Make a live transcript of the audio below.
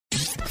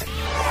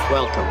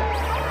Welcome.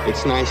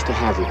 It's nice to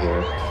have you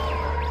here.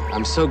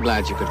 I'm so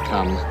glad you could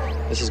come.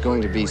 This is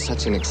going to be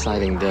such an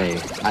exciting day.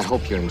 I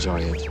hope you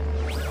enjoy it.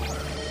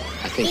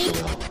 I think you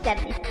will. The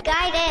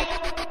misguided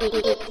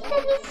idiot.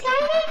 The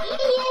misguided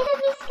idiot.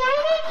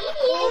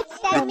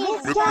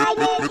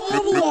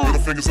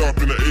 Middle fingers up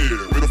in the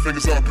air. Middle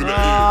fingers up in the air.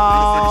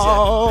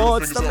 Oh,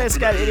 it's the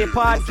Misguided Idiot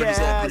Podcast.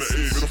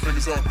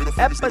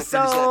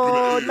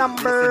 Episode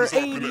number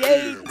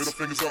 88.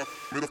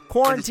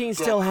 Quarantine's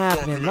still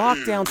happening.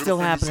 Lockdown's still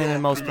happening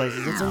in most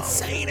places. It's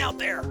insane out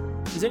there.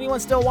 Is anyone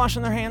still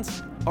washing their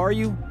hands? Are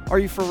you? Are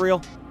you for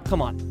real?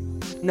 Come on.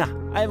 Nah,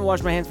 I haven't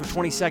washed my hands for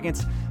 20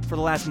 seconds for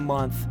the last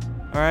month.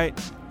 All right?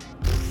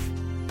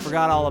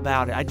 Forgot all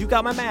about it. I do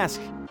got my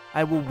mask.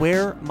 I will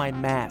wear my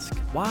mask.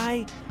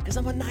 Why? Because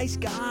I'm a nice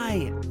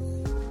guy.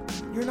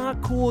 You're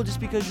not cool just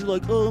because you're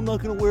like, oh, I'm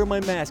not going to wear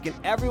my mask. And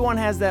everyone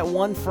has that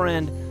one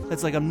friend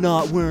that's like, I'm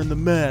not wearing the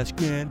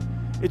mask, man.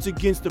 It's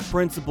against the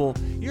principle.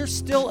 You're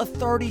still a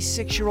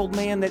 36-year-old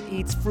man that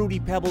eats Fruity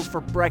Pebbles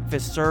for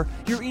breakfast, sir.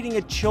 You're eating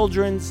a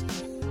children's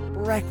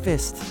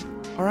breakfast,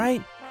 all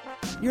right?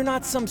 You're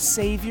not some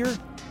savior.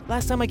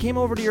 Last time I came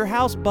over to your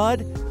house,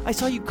 bud, I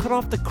saw you cut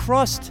off the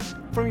crust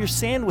from your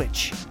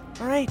sandwich,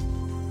 all right?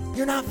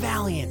 You're not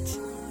valiant.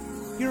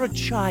 You're a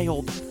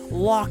child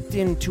locked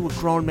into a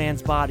grown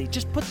man's body.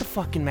 Just put the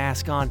fucking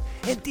mask on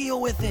and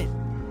deal with it.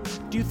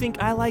 Do you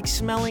think I like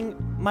smelling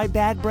my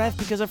bad breath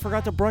because I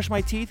forgot to brush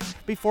my teeth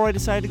before I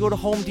decided to go to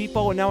Home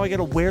Depot and now I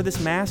gotta wear this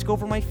mask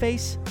over my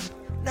face?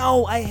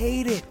 No, I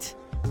hate it.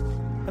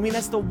 I mean,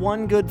 that's the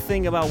one good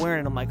thing about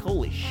wearing it. I'm like,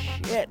 holy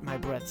shit, my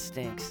breath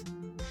stinks.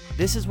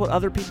 This is what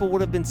other people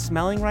would have been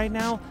smelling right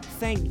now?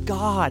 Thank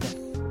God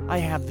I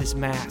have this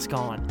mask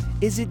on.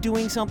 Is it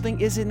doing something?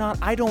 Is it not?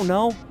 I don't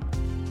know.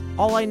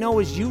 All I know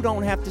is you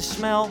don't have to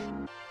smell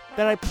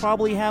that I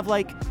probably have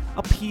like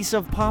a piece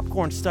of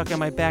popcorn stuck in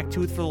my back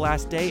tooth for the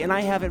last day and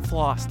I haven't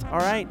flossed, all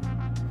right?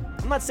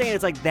 I'm not saying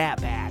it's like that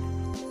bad.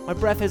 My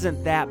breath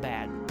isn't that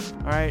bad,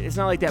 all right? It's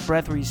not like that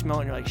breath where you smell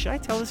it and you're like, should I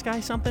tell this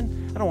guy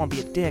something? I don't want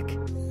to be a dick.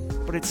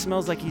 But it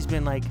smells like he's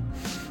been like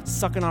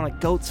sucking on a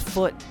goat's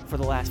foot for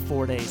the last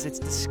 4 days. It's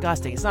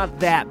disgusting. It's not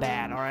that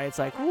bad, all right? It's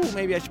like, ooh,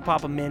 maybe I should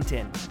pop a mint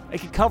in. I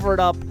could cover it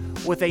up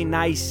with a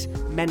nice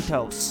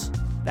Mentos.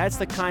 That's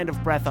the kind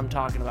of breath I'm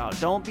talking about.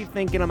 Don't be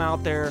thinking I'm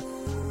out there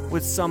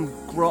with some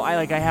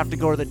I have to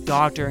go to the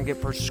doctor and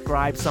get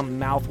prescribed some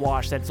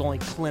mouthwash that's only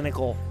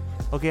clinical.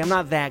 Okay, I'm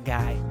not that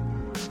guy.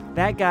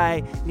 That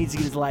guy needs to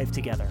get his life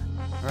together.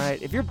 All right?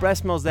 If your breath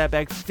smells that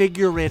bad,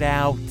 figure it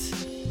out.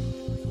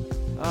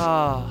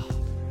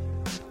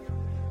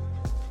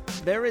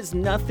 There is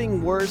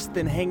nothing worse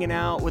than hanging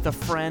out with a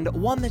friend,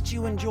 one that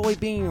you enjoy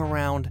being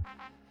around,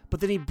 but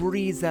then he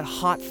breathes that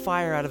hot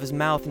fire out of his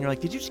mouth and you're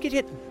like, did you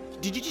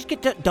just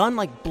get done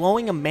like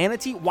blowing a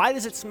manatee? Why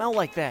does it smell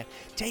like that?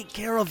 Take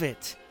care of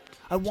it.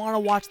 I want to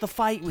watch the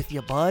fight with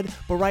you, bud,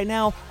 but right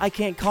now I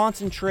can't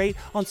concentrate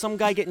on some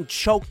guy getting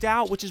choked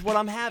out, which is what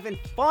I'm having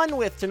fun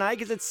with tonight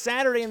because it's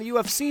Saturday and the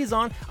UFC's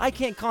on. I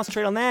can't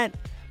concentrate on that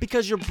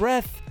because your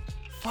breath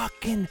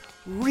fucking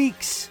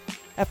reeks.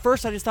 At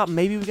first I just thought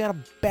maybe it was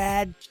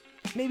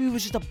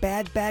just a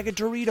bad bag of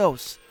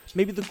Doritos.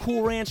 Maybe the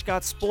Cool Ranch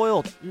got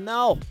spoiled.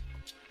 No,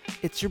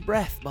 it's your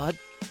breath, bud.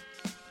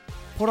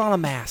 Put on a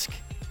mask.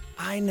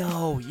 I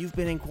know, you've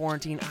been in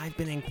quarantine, I've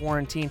been in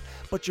quarantine,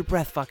 but your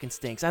breath fucking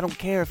stinks. I don't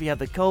care if you have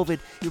the COVID,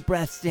 your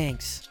breath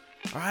stinks.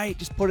 Alright,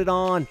 just put it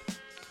on.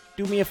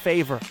 Do me a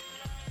favor.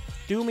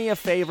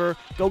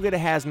 Go get a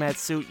hazmat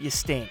suit, you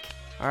stink.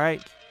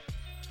 Alright?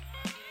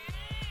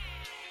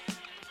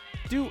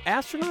 Do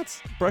astronauts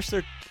brush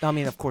their... I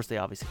mean, of course they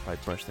obviously probably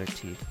brush their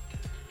teeth.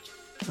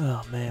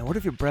 Oh man, what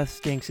if your breath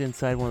stinks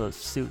inside one of those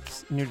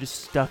suits and you're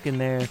just stuck in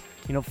there,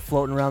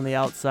 floating around the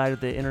outside of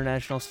the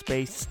International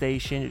Space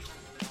Station,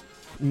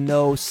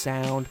 no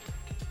sound.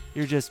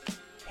 You're just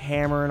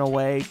hammering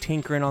away,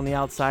 tinkering on the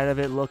outside of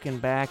it, looking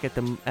back at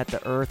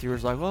the Earth. You're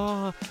just like,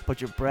 oh,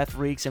 but your breath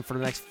reeks, and for the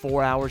next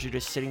 4 hours you're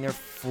just sitting there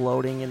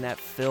floating in that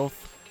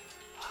filth.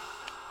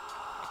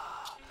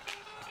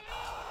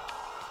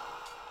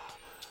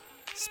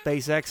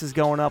 SpaceX is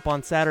going up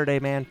on Saturday,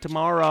 man.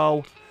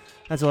 Tomorrow.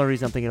 That's the only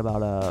reason I'm thinking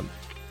about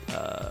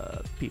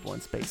people in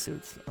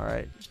spacesuits, all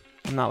right?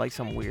 I'm not like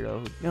some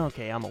weirdo.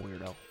 Okay, I'm a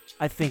weirdo.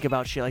 I think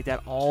about shit like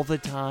that all the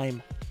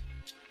time.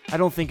 I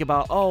don't think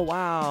about, oh,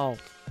 wow,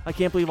 I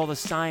can't believe all the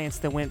science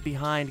that went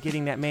behind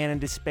getting that man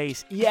into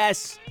space.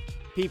 Yes,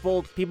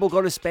 people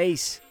go to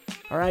space,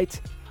 all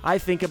right? I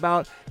think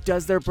about,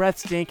 does their breath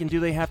stink and do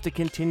they have to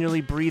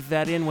continually breathe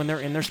that in when they're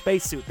in their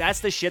spacesuit? That's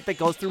the shit that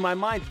goes through my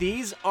mind.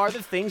 These are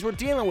the things we're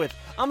dealing with.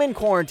 I'm in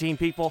quarantine,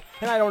 people,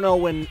 and I don't know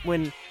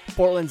when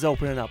Portland's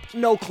opening up.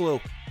 No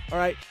clue. All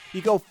right,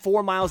 you go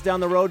 4 miles down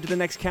the road to the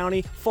next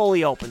county,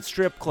 fully open,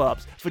 strip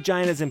clubs,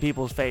 vaginas in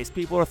people's face.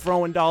 People are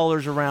throwing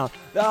dollars around.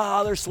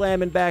 They're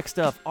slamming back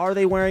stuff. Are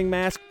they wearing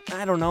masks?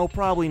 I don't know,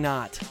 probably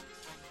not.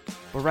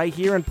 But right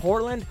here in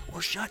Portland,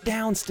 we're shut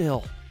down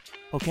still,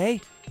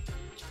 okay?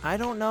 I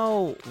don't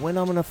know when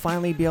I'm going to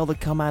finally be able to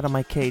come out of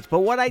my cage. But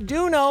what I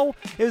do know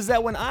is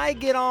that when I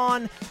get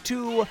on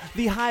to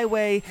the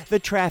highway, the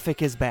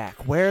traffic is back.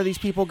 Where are these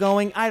people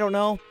going? I don't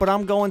know, but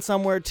I'm going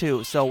somewhere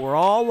too. So we're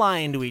all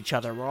lying to each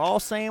other. We're all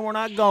saying we're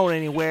not going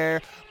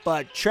anywhere,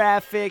 but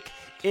traffic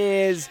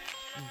is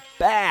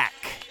back.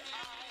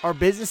 Are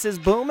businesses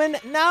booming?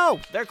 No,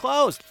 they're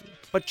closed.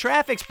 But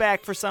traffic's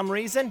back for some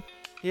reason.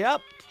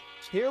 Yep,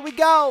 here we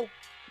go.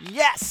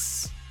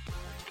 Yes!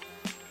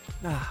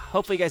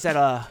 Hopefully you guys had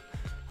a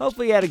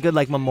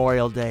good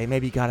Memorial Day.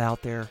 Maybe you got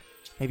out there.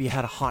 Maybe you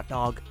had a hot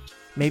dog.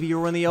 Maybe you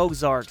were in the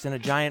Ozarks in a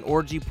giant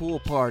orgy pool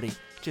party,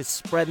 just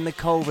spreading the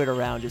COVID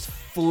around, just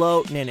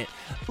floating in it.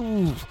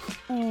 Ooh,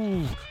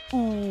 ooh,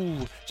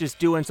 ooh. Just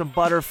doing some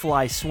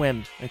butterfly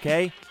swim,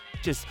 okay?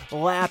 Just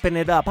lapping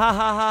it up. Ha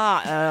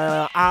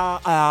ha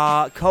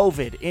ha.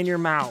 COVID in your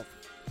mouth.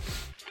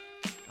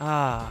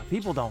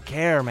 People don't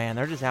care, man.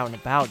 They're just out and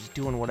about, just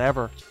doing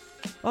whatever.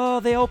 Oh,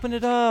 they opened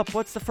it up.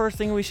 What's the first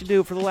thing we should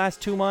do? For the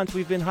last 2 months,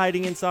 we've been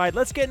hiding inside.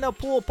 Let's get in a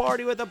pool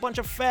party with a bunch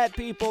of fat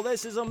people.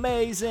 This is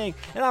amazing.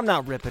 And I'm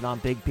not ripping on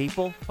big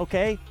people,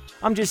 okay?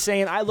 I'm just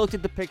saying I looked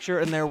at the picture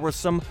and there were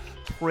some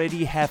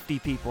pretty hefty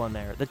people in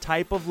there. The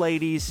type of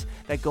ladies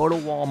that go to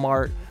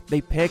Walmart,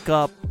 they pick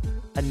up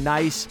a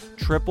nice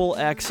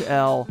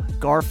XXL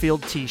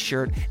Garfield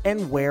t-shirt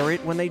and wear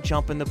it when they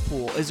jump in the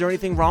pool. Is there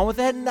anything wrong with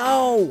that?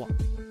 No.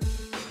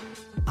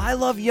 I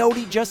love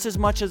Yodi just as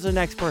much as the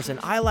next person.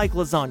 I like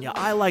lasagna.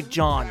 I like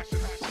John.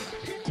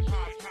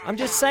 I'm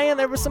just saying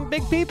there were some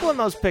big people in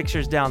those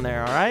pictures down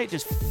there, all right?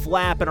 Just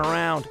flapping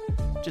around.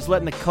 Just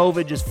letting the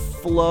COVID just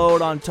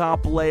float on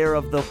top layer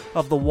of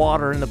the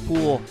water in the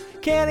pool.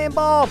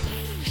 Cannonball!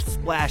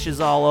 Splashes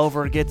all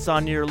over, gets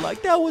on your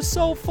like, that was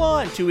so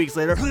fun. 2 weeks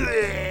later,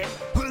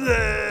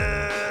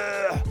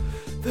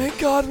 thank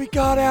God we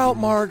got out,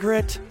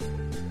 Margaret.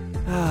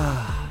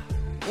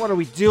 What are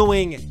we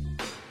doing?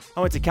 I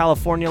went to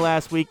California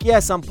last week.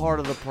 Yes, I'm part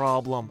of the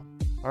problem.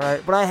 All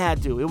right, but I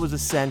had to. It was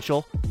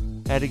essential.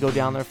 I had to go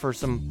down there for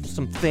some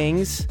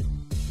things.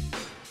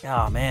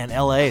 Oh, man,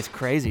 LA is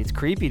crazy. It's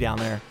creepy down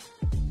there.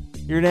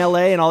 You're in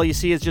LA and all you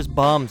see is just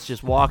bums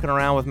just walking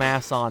around with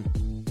masks on.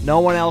 No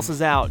one else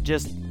is out.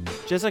 Just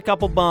a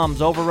couple bums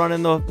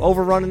overrunning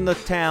the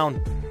town.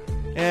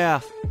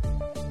 Yeah.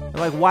 They're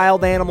like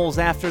wild animals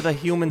after the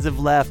humans have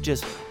left,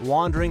 just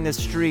wandering the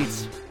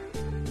streets.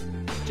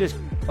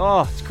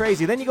 Oh, it's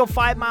crazy. Then you go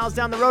 5 miles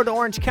down the road to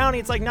Orange County.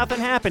 It's like nothing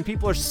happened.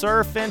 People are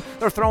surfing.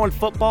 They're throwing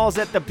footballs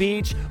at the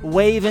beach,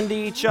 waving to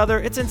each other.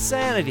 It's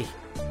insanity.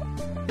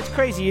 It's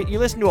crazy. You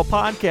listen to a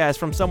podcast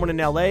from someone in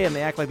LA and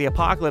they act like the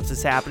apocalypse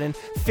is happening.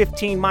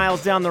 15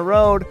 miles down the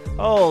road,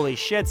 holy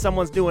shit,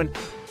 someone's doing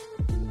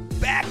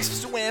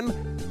backswim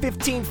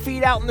 15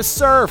 feet out in the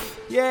surf.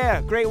 Yeah,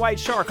 great white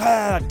shark.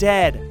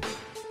 Dead.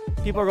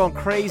 People are going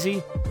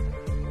crazy.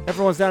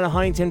 Everyone's down at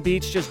Huntington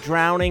Beach just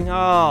drowning.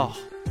 Oh.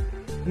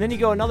 And then you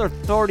go another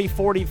 30,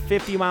 40,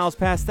 50 miles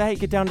past that, you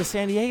get down to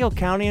San Diego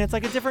County, and it's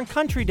like a different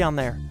country down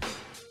there.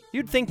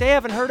 You'd think they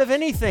haven't heard of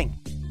anything.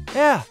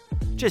 Yeah,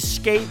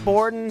 just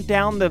skateboarding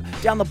down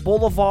the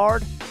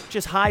boulevard,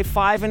 just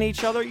high-fiving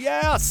each other.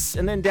 Yes!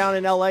 And then down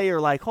in LA, you're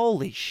like,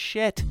 holy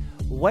shit,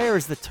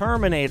 where's the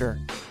Terminator?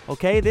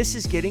 Okay, this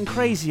is getting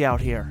crazy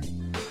out here.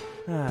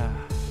 I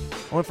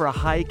went for a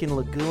hike in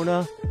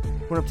Laguna,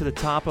 went up to the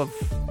top of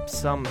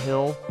some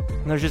hill,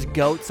 and there's just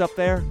goats up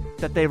there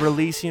that they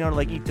release, to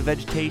like eat the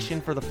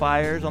vegetation for the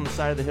fires on the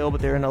side of the hill,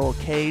 but they're in a little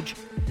cage.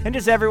 And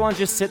just everyone's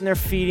just sitting there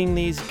feeding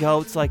these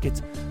goats like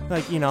it's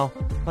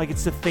like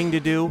it's the thing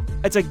to do.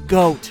 It's a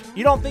goat.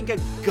 You don't think a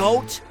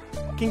goat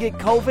can get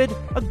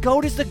COVID? A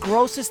goat is the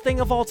grossest thing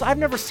of all time. I've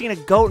never seen a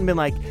goat and been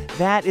like,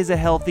 that is a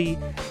healthy,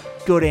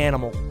 good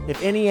animal.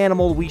 If any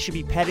animal we should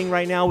be petting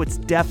right now, it's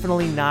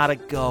definitely not a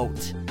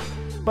goat.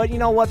 But you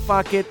know what?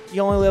 Fuck it.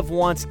 You only live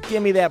once.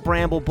 Give me that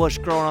bramble bush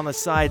growing on the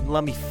side and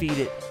let me feed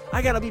it.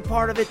 I gotta be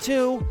part of it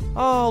too.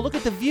 Oh, look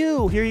at the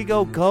view. Here you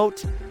go,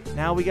 goat.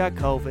 Now we got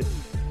COVID.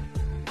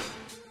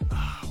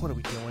 What are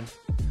we doing?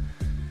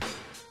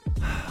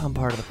 I'm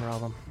part of the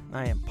problem.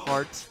 I am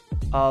part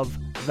of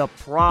the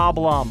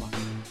problem.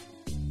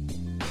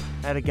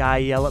 I had a guy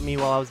yell at me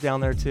while I was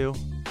down there too.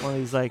 One of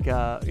these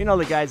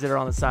the guys that are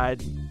on the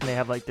side and they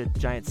have like the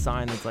giant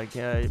sign that's like,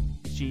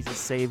 Jesus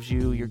saves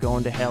you. You're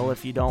going to hell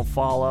if you don't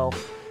follow.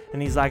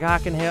 And he's like, I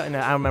can help. And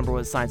I don't remember what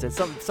the sign said.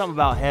 Something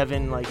about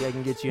heaven, like I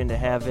can get you into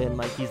heaven.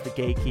 Like he's the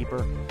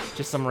gatekeeper.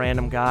 Just some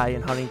random guy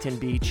in Huntington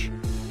Beach.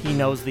 He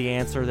knows the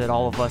answer that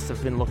all of us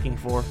have been looking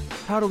for.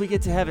 How do we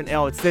get to heaven?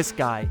 Oh, it's this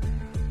guy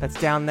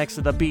that's down next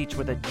to the beach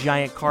with a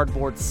giant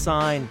cardboard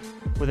sign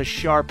with a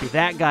Sharpie.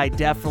 That guy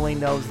definitely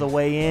knows the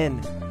way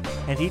in.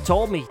 And he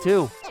told me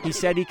too. He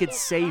said he could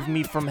save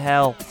me from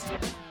hell.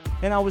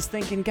 And I was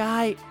thinking,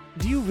 guy,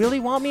 do you really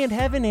want me in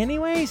heaven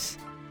anyways?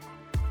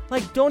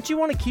 Like, don't you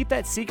want to keep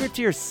that secret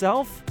to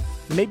yourself?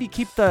 Maybe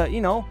keep the,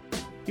 you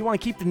want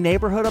to keep the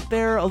neighborhood up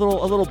there a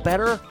little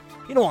better?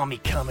 You don't want me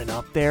coming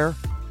up there.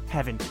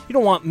 You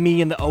don't want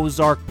me and the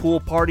Ozark pool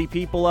party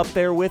people up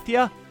there with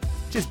you?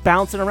 Just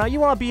bouncing around.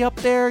 You want to be up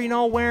there,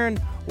 wearing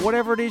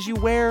whatever it is you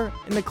wear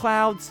in the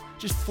clouds,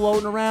 just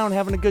floating around,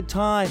 having a good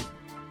time.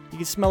 You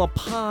can smell a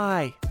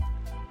pie.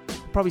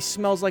 It probably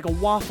smells like a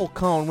waffle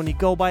cone when you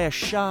go by a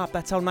shop.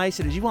 That's how nice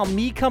it is. You want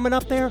me coming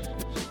up there?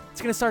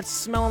 It's going to start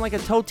smelling like a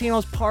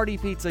Totino's party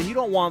pizza. You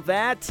don't want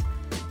that.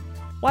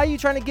 Why are you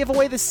trying to give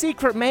away the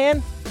secret,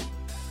 man?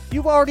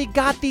 You've already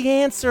got the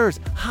answers.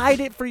 Hide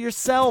it for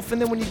yourself,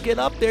 and then when you get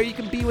up there, you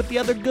can be with the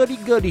other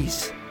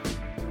goody-goodies.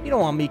 You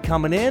don't want me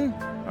coming in,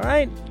 all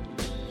right?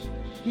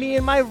 Me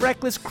and my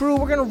reckless crew,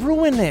 we're going to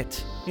ruin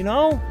it, you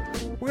know?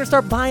 We're going to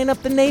start buying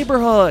up the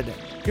neighborhood.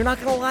 You're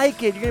not going to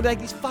like it. You're going to be like,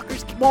 these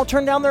fuckers won't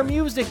turn down their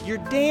music. You're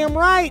damn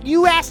right.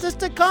 You asked us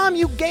to come.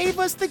 You gave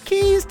us the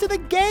keys to the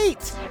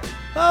gate.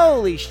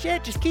 Holy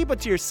shit, just keep it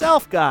to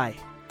yourself, guy.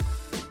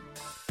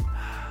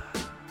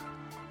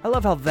 I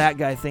love how that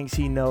guy thinks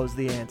he knows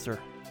the answer.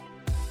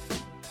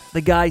 The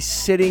guy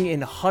sitting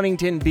in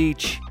Huntington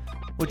Beach,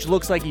 which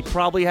looks like he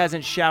probably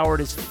hasn't showered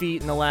his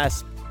feet in the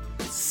last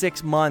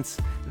 6 months.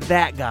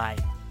 That guy.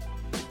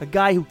 The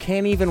guy who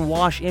can't even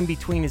wash in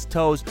between his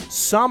toes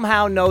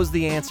somehow knows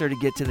the answer to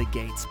get to the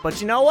gates. But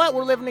you know what?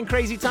 We're living in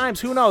crazy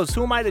times. Who knows?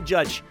 Who am I to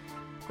judge?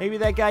 Maybe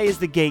that guy is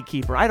the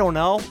gatekeeper. I don't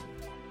know.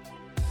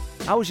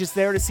 I was just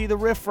there to see the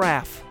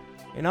riffraff.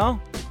 You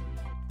know?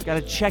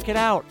 Gotta check it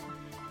out.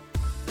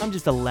 I'm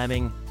just a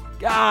lemming.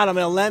 God, I'm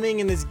a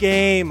lemming in this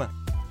game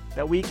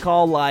that we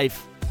call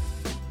life.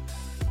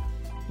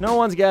 No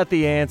one's got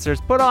the answers.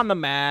 Put on the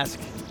mask.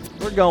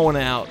 We're going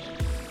out.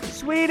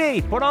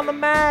 Sweetie, put on the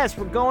mask.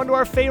 We're going to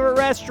our favorite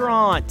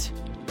restaurant.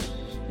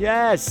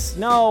 Yes.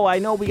 No, I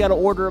know we got to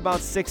order about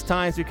 6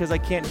 times because I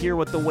can't hear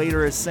what the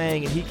waiter is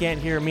saying and he can't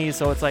hear me.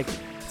 So it's like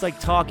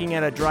talking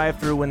at a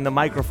drive-thru when the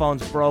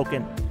microphone's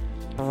broken.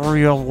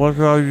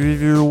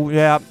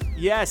 Yeah.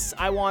 Yes,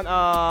 I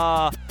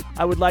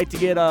would like to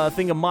get a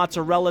thing of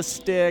mozzarella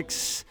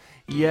sticks.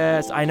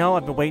 Yes, I know.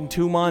 I've been waiting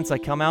 2 months. I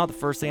come out, the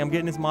first thing I'm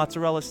getting is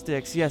mozzarella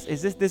sticks. Yes,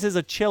 this is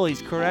a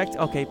Chili's, correct?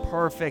 Okay,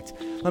 perfect.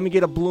 Let me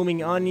get a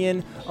blooming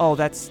onion. Oh,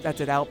 that's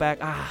at Outback.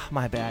 Ah,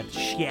 my bad.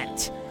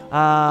 Shit.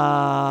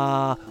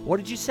 What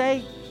did you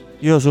say?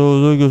 Yes,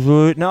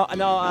 no.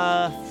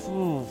 I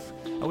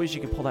wish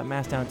you could pull that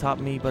mask down on top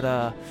of me, but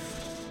I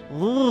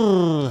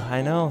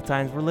know,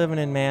 times we're living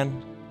in,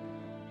 man.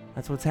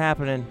 That's what's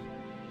happening.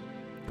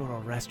 Go to a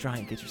restaurant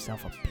and get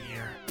yourself a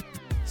beer.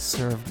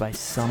 Served by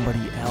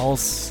somebody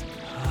else.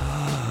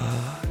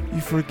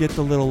 You forget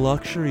the little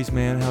luxuries,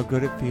 man, how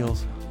good it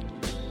feels.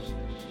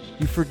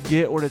 You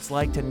forget what it's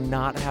like to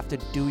not have to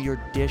do your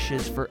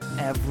dishes for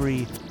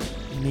every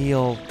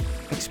meal.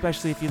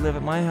 Especially if you live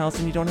at my house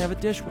and you don't have a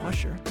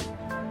dishwasher.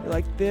 You're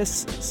like,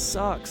 this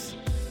sucks.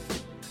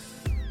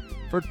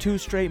 For 2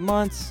 straight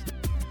months.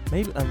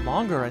 Maybe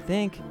longer, I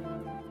think.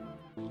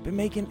 Been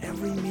making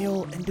every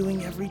meal and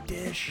doing every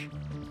dish.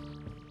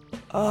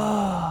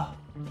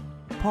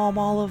 Palm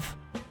Olive,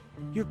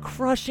 you're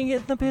crushing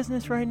it in the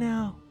business right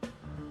now.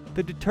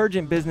 The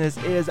detergent business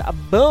is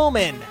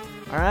booming,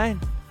 all right?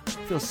 It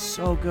feels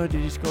so good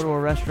to just go to a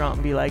restaurant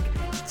and be like,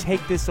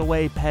 take this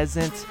away,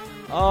 peasant.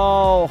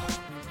 Oh,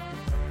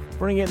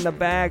 bring it in the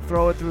bag,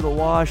 throw it through the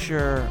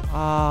washer.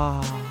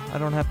 I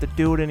don't have to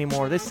do it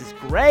anymore. This is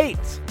great.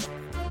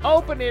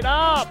 Open it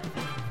up.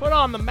 Put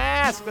on the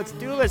mask. Let's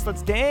do this.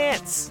 Let's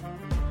dance.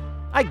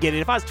 I get it.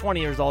 If I was 20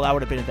 years old, I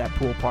would have been at that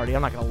pool party.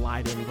 I'm not going to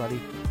lie to anybody.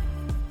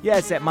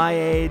 Yes, at my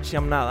age,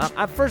 I'm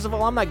not. First of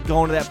all, I'm not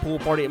going to that pool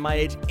party at my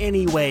age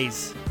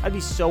anyways. I'd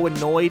be so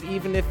annoyed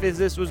even if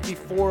this was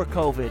before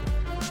COVID.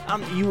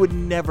 You would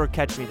never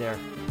catch me there.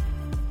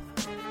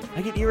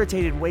 I get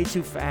irritated way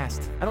too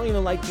fast. I don't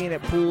even like being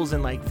at pools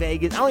in like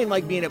Vegas. I don't even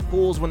like being at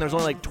pools when there's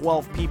only like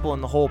 12 people in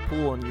the whole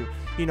pool and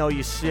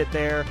you sit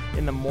there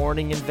in the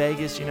morning in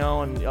Vegas, and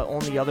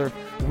only other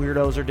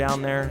weirdos are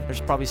down there. There's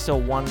probably still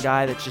one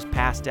guy that's just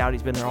passed out.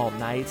 He's been there all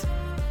night.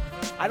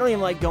 I don't even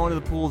like going to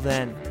the pool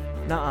then.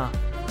 Nuh-uh.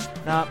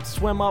 Nah,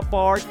 swim up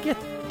bar.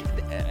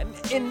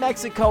 In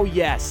Mexico,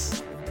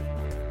 yes.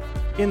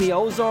 In the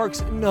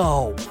Ozarks,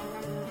 no.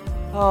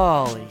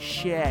 Holy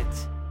shit.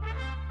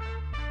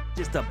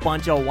 Just a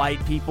bunch of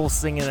white people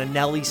singing a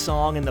Nelly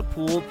song in the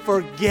pool.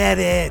 Forget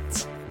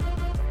it.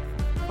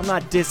 I'm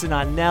not dissing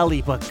on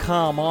Nelly, but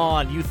come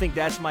on. You think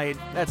that's my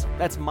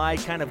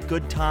kind of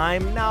good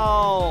time?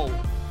 No.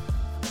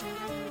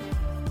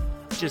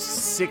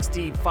 Just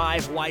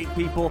 65 white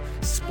people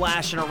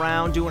splashing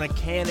around, doing a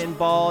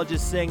cannonball,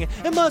 just singing,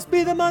 it must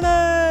be the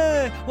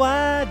money!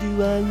 Why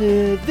do I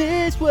live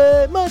this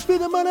way? It must be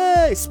the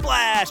money!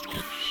 Splash!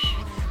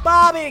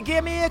 Bobby,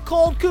 give me a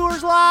cold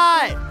Coors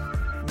Light!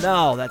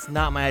 No, that's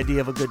not my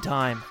idea of a good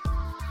time.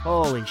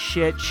 Holy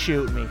shit,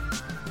 shoot me.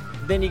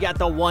 Then you got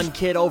the one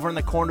kid over in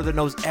the corner that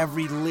knows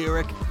every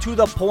lyric to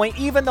the point,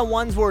 even the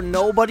ones where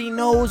nobody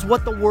knows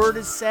what the word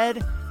is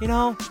said,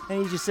 and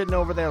he's just sitting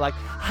over there like,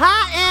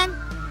 high and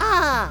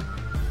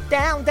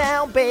down,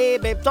 down,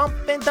 baby,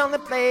 thumping down the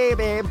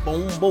baby,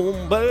 boom,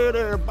 boom, light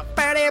it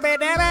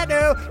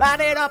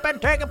up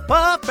and take a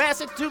puff, pass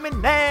it to me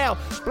now,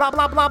 blah,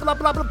 blah, blah, blah,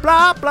 blah, blah,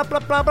 blah, blah, blah,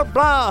 blah, blah,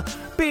 blah,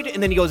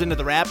 and then he goes into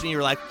the rap, and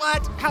you're like,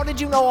 what? How did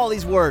you know all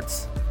these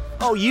words?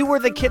 Oh, you were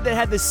the kid that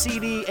had the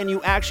CD and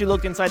you actually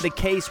looked inside the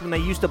case when they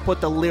used to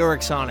put the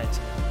lyrics on it.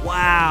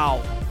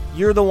 Wow.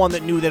 You're the one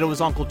that knew that it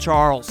was Uncle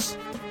Charles.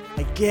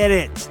 I get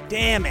it.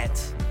 Damn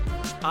it.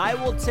 I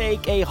will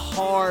take a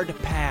hard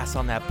pass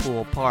on that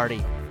pool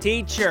party.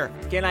 Teacher,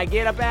 can I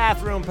get a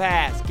bathroom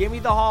pass? Give me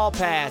the hall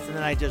pass. And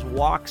then I just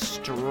walk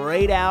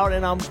straight out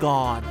and I'm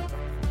gone.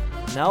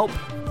 Nope,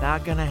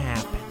 not gonna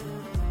happen.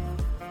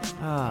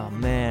 Oh,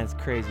 man, it's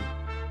crazy.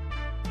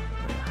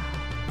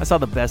 I saw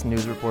the best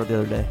news report the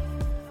other day.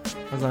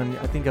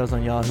 I think I was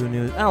on Yahoo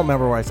News. I don't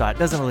remember where I saw it. It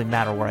doesn't really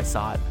matter where I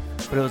saw it.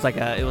 But it was a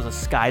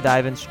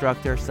skydive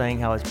instructor saying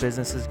how his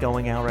business is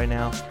going out right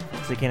now.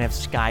 So you can't have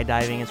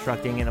skydiving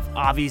instructing, and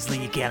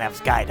obviously you can't have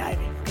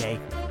skydiving, okay?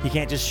 You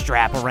can't just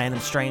strap a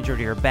random stranger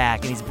to your back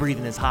and he's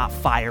breathing his hot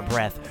fire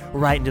breath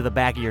right into the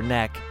back of your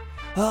neck.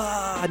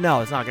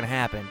 No, it's not gonna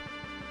happen.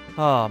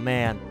 Oh,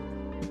 man.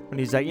 When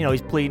he's like,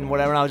 he's pleading,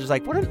 whatever, and I was just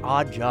like, what an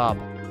odd job.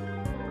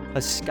 A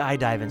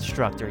skydive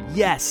instructor.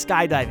 Yes,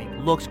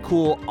 skydiving looks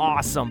cool,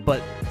 awesome,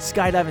 but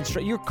skydive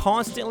instructor, you're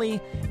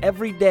constantly,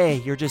 every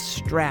day, you're just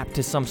strapped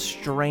to some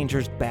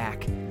stranger's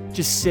back,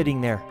 just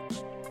sitting there.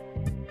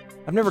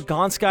 I've never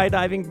gone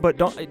skydiving, but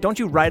don't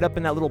you ride up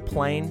in that little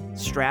plane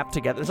strapped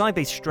together? It's not like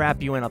they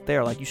strap you in up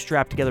there, like you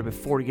strap together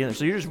before you get in.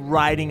 So you're just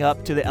riding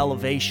up to the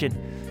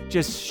elevation,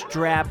 just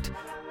strapped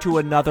to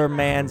another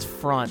man's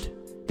front.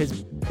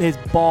 His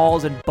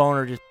balls and bone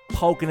are just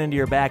poking into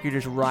your back. You're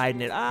just riding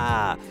it.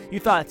 You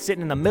thought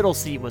sitting in the middle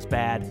seat was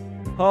bad.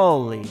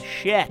 Holy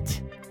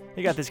shit.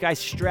 You got this guy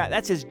strapped.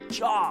 That's his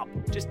job.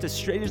 Just to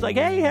straight. He's like,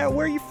 hey,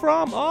 where are you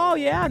from? Oh,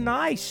 yeah,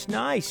 nice.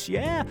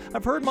 Yeah,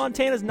 I've heard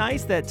Montana's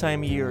nice that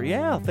time of year.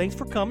 Yeah, thanks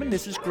for coming.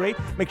 This is great.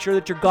 Make sure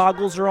that your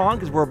goggles are on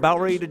because we're about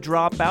ready to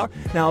drop out.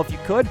 Now, if you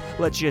could,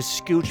 let's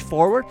just scooch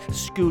forward.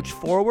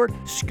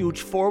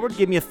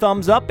 Give me a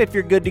thumbs up if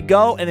you're good to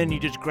go. And then you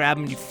just grab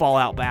them and you fall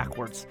out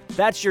backwards.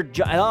 That's your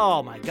job.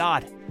 Oh, my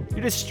God.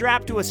 You're just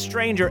strapped to a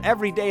stranger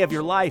every day of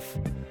your life.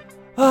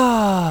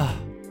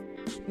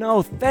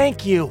 No,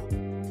 thank you.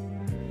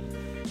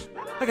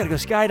 I gotta go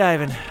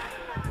skydiving.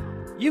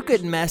 You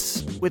could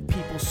mess with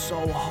people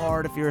so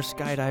hard if you're a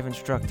skydive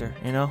instructor,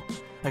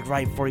 Like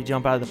right before you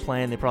jump out of the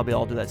plane, they probably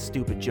all do that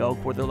stupid joke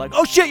where they're like,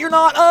 oh shit, you're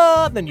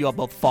not, then you all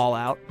both fall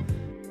out.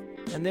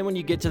 And then when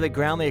you get to the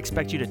ground, they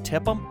expect you to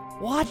tip them?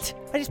 What?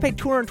 I just paid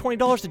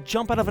 $220 to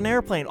jump out of an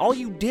airplane. All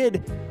you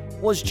did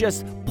was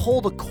just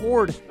pull the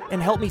cord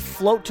and help me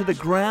float to the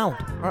ground.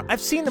 I've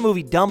seen the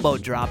movie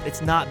Dumbo drop.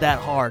 It's not that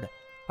hard,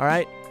 all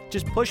right?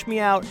 Just push me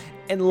out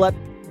and let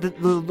the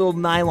little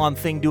nylon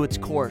thing do its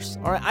course.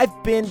 All right,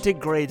 I've been to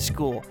grade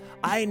school.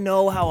 I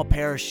know how a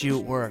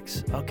parachute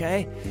works,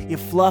 okay? You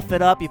fluff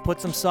it up, you put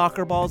some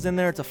soccer balls in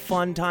there. It's a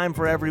fun time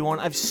for everyone.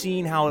 I've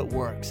seen how it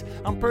works.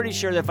 I'm pretty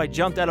sure that if I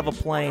jumped out of a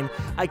plane,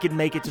 I could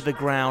make it to the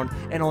ground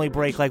and only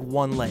break like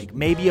one leg.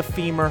 Maybe a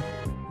femur,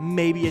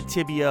 maybe a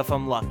tibia if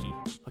I'm lucky,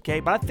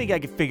 okay? But I think I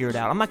could figure it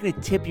out. I'm not going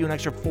to tip you an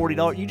extra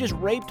 $40. You just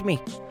raped me.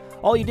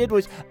 All you did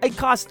was, it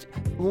cost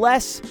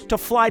less to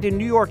fly to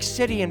New York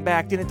City and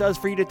back than it does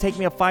for you to take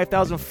me up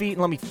 5,000 feet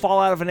and let me fall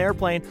out of an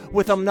airplane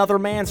with another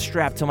man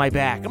strapped to my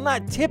back. I'm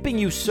not tipping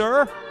you,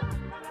 sir.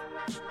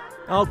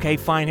 Okay,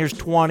 fine, here's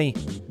 20.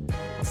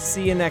 I'll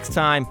see you next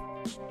time.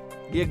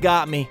 You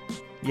got me.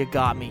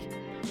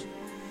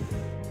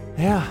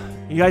 Yeah,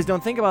 you guys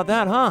don't think about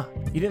that, huh?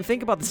 You didn't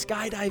think about the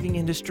skydiving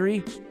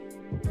industry.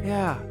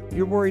 Yeah,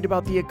 you're worried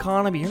about the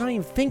economy. You're not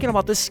even thinking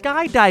about the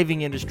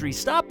skydiving industry.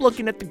 Stop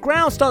looking at the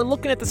ground. Start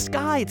looking at the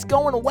sky. It's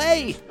going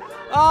away.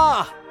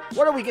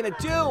 What are we going to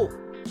do?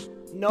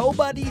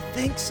 Nobody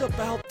thinks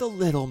about the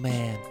little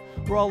man.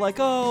 We're all like,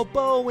 oh,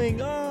 Boeing.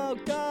 Oh,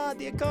 God,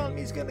 the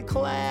economy's going to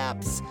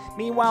collapse.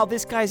 Meanwhile,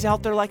 this guy's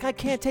out there like, I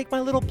can't take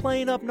my little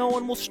plane up. No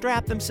one will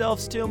strap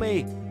themselves to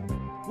me.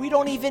 We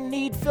don't even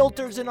need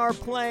filters in our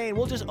plane.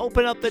 We'll just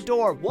open up the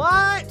door.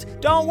 What?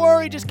 Don't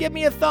worry. Just give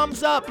me a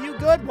thumbs up. You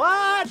good?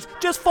 What?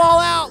 Just fall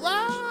out.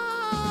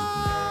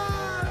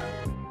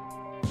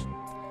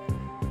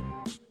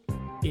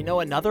 You know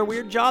another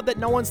weird job that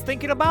no one's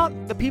thinking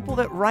about? The people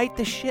that write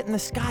the shit in the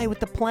sky with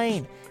the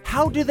plane.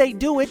 How do they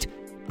do it?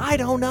 I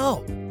don't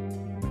know.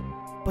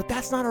 But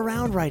that's not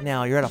around right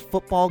now. You're at a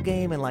football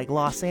game in like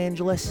Los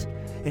Angeles,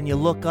 and you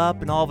look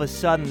up, and all of a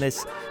sudden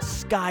this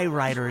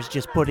skywriter is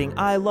just putting,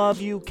 I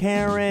love you,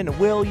 Karen,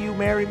 will you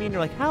marry me? And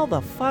you're like, how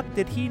the fuck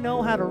did he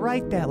know how to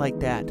write that like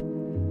that?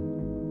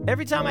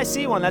 Every time I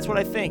see one, that's what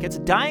I think. It's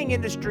a dying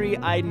industry,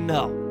 I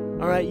know.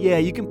 All right, yeah,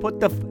 you can put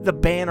the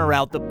banner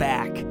out the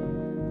back.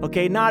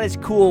 Okay, not as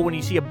cool when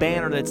you see a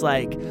banner that's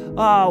like,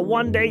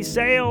 one-day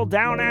sale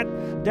down at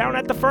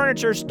the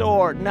furniture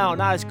store. No,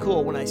 not as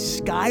cool. When a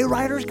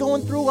skywriter's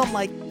going through, I'm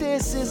like,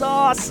 this is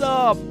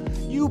awesome.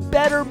 You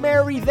better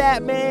marry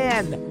that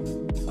man.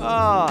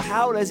 Oh,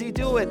 how does he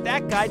do it?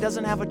 That guy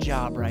doesn't have a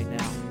job right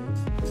now.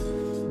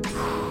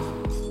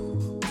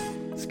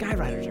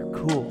 Skywriters are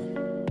cool.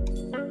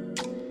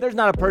 There's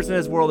not a person in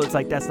this world that's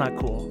like, that's not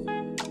cool.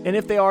 And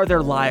if they are,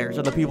 they're liars.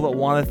 They're the people that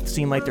want to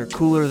seem like they're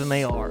cooler than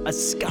they are. A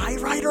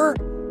skywriter?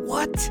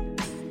 What?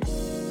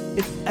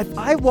 If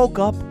I woke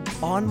up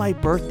on my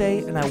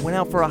birthday and I went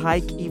out for a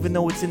hike even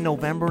though it's in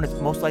November and it's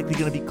most likely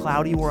going to be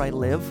cloudy where I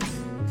live,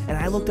 and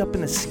I looked up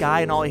in the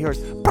sky and all I hear is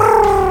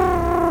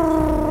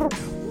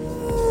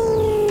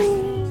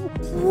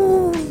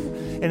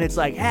and it's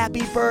like,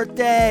 happy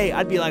birthday,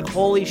 I'd be like,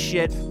 holy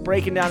shit,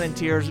 breaking down in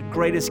tears,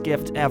 greatest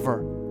gift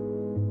ever.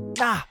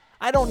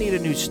 I don't need a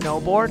new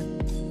snowboard.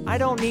 I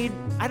don't need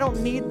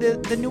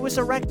the newest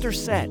erector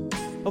set.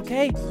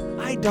 Okay?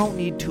 I don't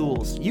need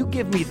tools. You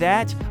give me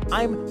that,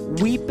 I'm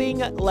weeping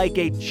like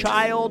a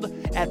child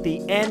at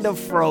the end of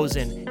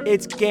Frozen.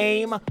 It's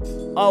game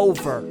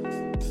over.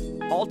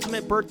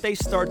 Ultimate birthday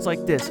starts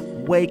like this.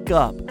 Wake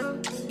up,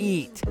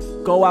 eat,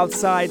 go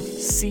outside,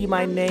 see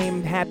my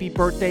name, happy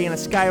birthday, and a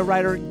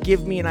Skyrider,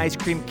 give me an ice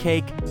cream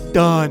cake.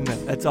 Done.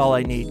 That's all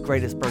I need.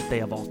 Greatest birthday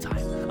of all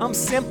time. I'm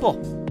simple.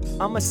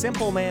 I'm a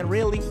simple man,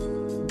 really.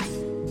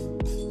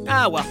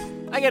 Well,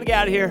 I gotta get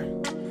out of here.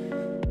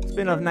 It's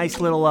been a nice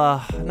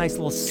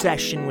little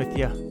session with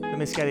you. The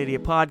Misguided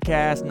Idiot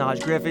Podcast,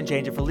 Naj Griffin,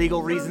 change it for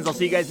legal reasons. I'll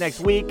see you guys next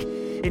week.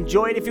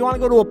 Enjoy it. If you want to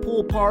go to a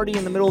pool party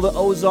in the middle of the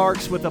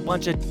Ozarks with a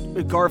bunch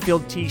of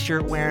Garfield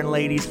t-shirt wearing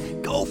ladies,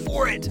 go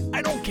for it.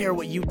 I don't care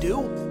what you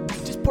do.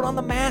 Just put on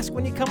the mask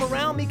when you come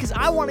around me because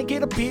I want to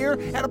get a beer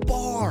at a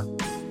bar.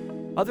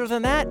 Other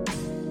than that,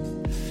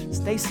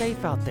 stay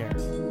safe out there.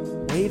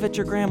 Wave at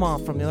your grandma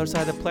from the other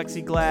side of the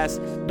plexiglass.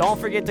 Don't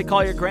forget to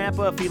call your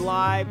grandpa if he's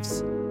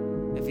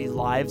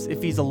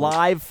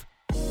alive.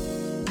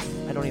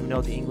 I don't even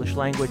know the English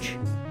language.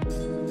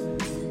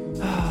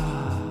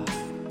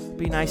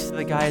 Be nice to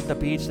the guy at the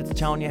beach that's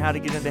telling you how to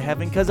get into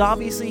heaven, because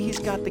obviously he's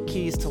got the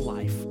keys to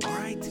life, all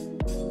right?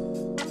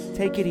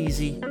 Take it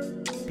easy.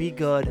 Be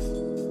good.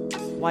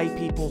 White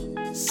people,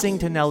 sing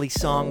to Nelly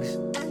songs,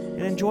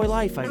 and enjoy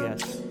life, I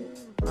guess.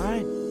 All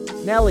right?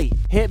 Nelly,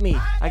 hit me.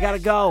 I gotta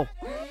go.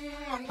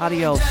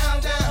 Adios.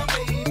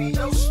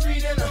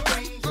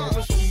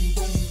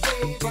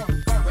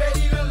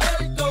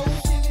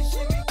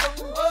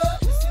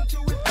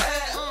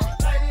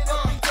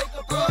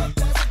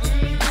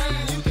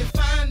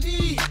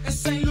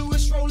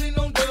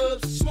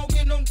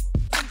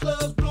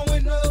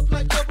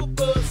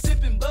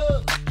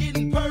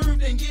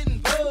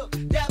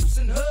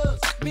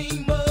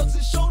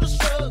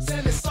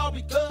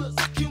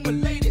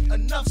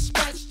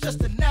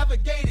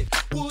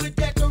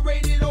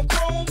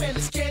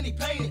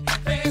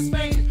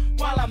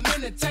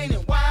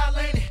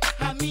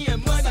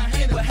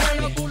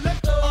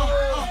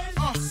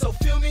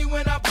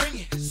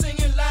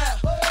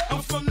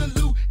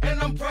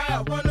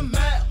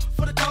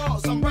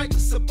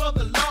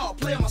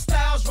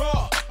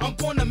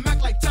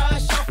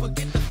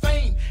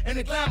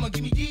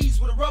 Give me D's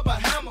with a rubber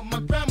hammer. My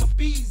grandma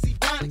bees,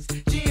 ebonics,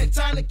 gin,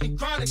 tonic, and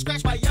chronic.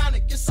 Scratch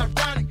bionic, it's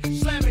ironic.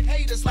 Slamming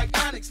haters like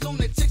Onyx.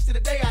 Lunatics to the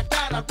day I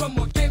died. I run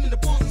more game than the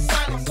Bulls and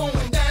Sonics.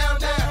 Going down,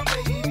 down,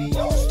 baby.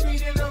 Yo,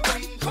 street in the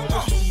rain. Come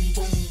on.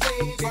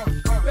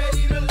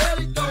 Ready to let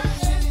it go.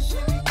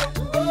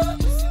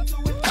 Listen to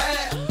it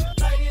loud.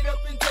 Light it up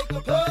and take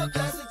a puff.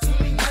 Pass it to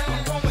me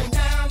now. Going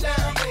down,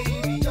 down,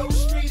 baby. Yo,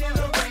 street in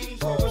the rain.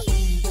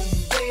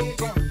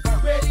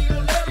 Ready to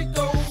let it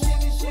go.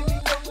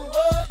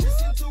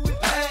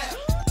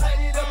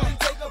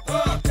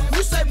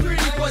 You say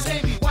pretty boys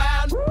can't be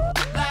wild,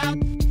 loud,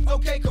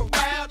 okay,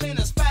 corralled, and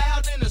us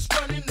fouled, and us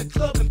running the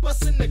club and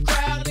busting the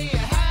crowd in.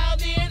 How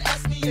then?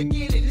 Ask me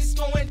again, and it's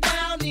going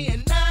down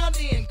in. Now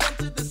then, come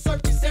to the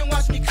circus and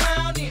watch me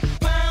clowning,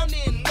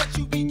 pounding what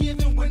you be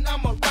giving when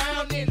I'm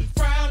around and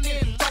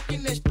frowning,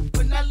 talking that shit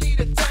when I leave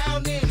the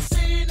town in.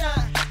 See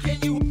now, can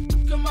you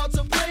come out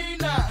to play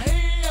now?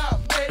 Hey, I'm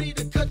ready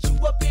to cut you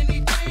up any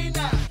day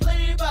now.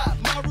 Play by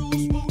my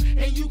rules, boo,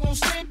 and you gon'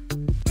 stay.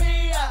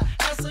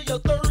 Answer your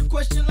third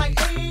question like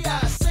AI.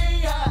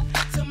 Say hi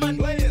to my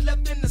niggas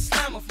left in the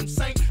slammer. From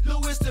St.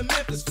 Louis to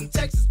Memphis, from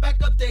Texas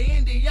back up to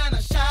Indiana,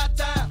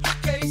 Chi-Town,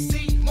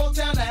 KC,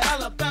 Motown to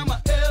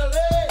Alabama,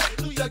 LA,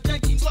 New York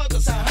Yankees,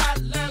 sluggers,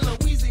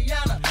 Hotland,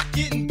 Louisiana.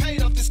 Getting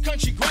paid off this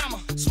country grammar.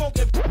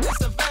 Smoking in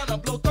Savannah,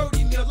 blow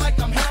 30 mil like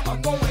I'm Hammer.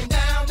 Going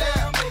down,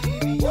 down,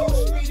 baby. Woo.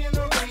 Street in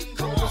the rain,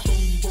 come on.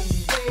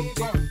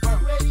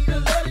 Ready to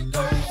let it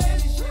go.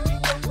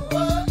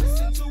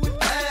 Listen to it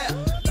loud.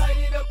 Light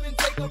it up and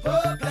take a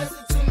puff. Pass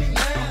it to me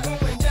now.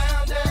 Going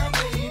down, down,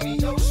 baby.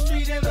 Yo,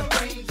 street in the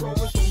rain.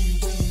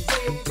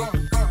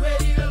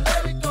 Ready to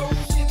let it go.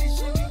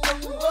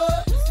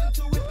 Listen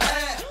to it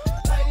loud.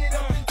 Light it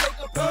up and take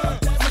a puff.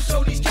 I'ma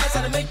show these cats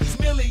how to make these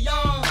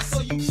millions. So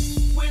you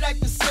quit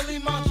acting silly,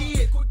 mom.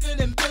 Kid quicker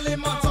than Billy,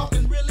 mom.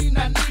 Talking really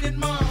not needed,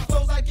 mom.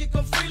 Flows I get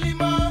come freely,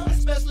 mom.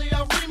 Especially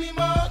out Remy,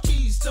 mom.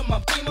 Keys to my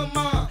Beamer,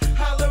 mom.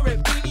 Holler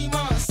at Beanie,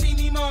 mom. See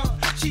me, mom.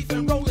 Chief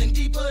and rolling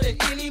deeper than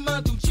any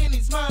mom. Through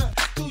Jenny's mind.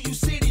 Through you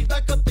city,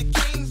 back up the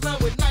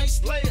Kingsland with nice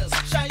players.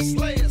 Shy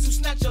slayers who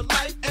snatch your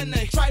life and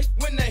they tripe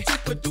when they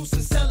produce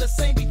and sell the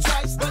same be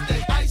twice. But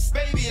they ice,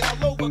 baby,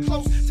 all over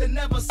close to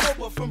never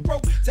sober. From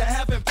broke to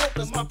having broke.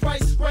 'Cause my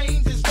price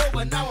range is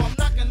over. Now I'm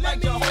knocking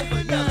like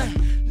Jehovah.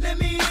 Let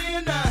me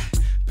in now.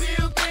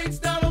 Bill Gates,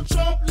 Donald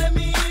Trump, let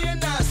me in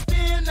now.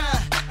 Spin now.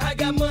 I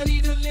got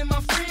money to lend my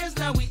friends.